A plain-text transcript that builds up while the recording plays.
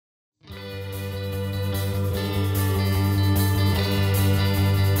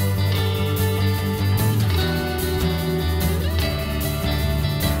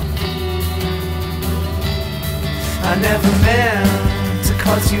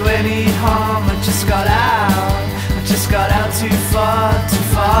you any harm. I just got out, I just got out too far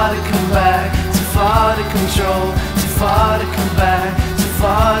to come back, too far to control, too far to come back, too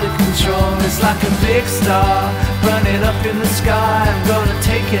far to control. It's like a big star burning up in the sky. I'm gonna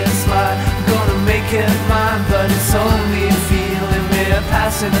take it slide, I'm gonna make it mine. But it's only a feeling, mere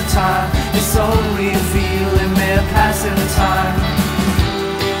passing of time. It's only a feeling, mere passing of time.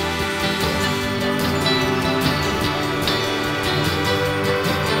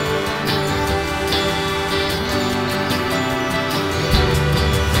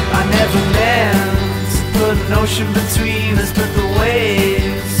 I never meant to put an ocean between us, but the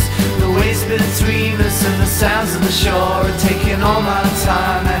waves between us and the sounds of the shore are taking all my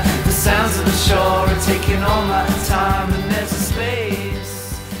time. And the sounds of the shore are taking all my time.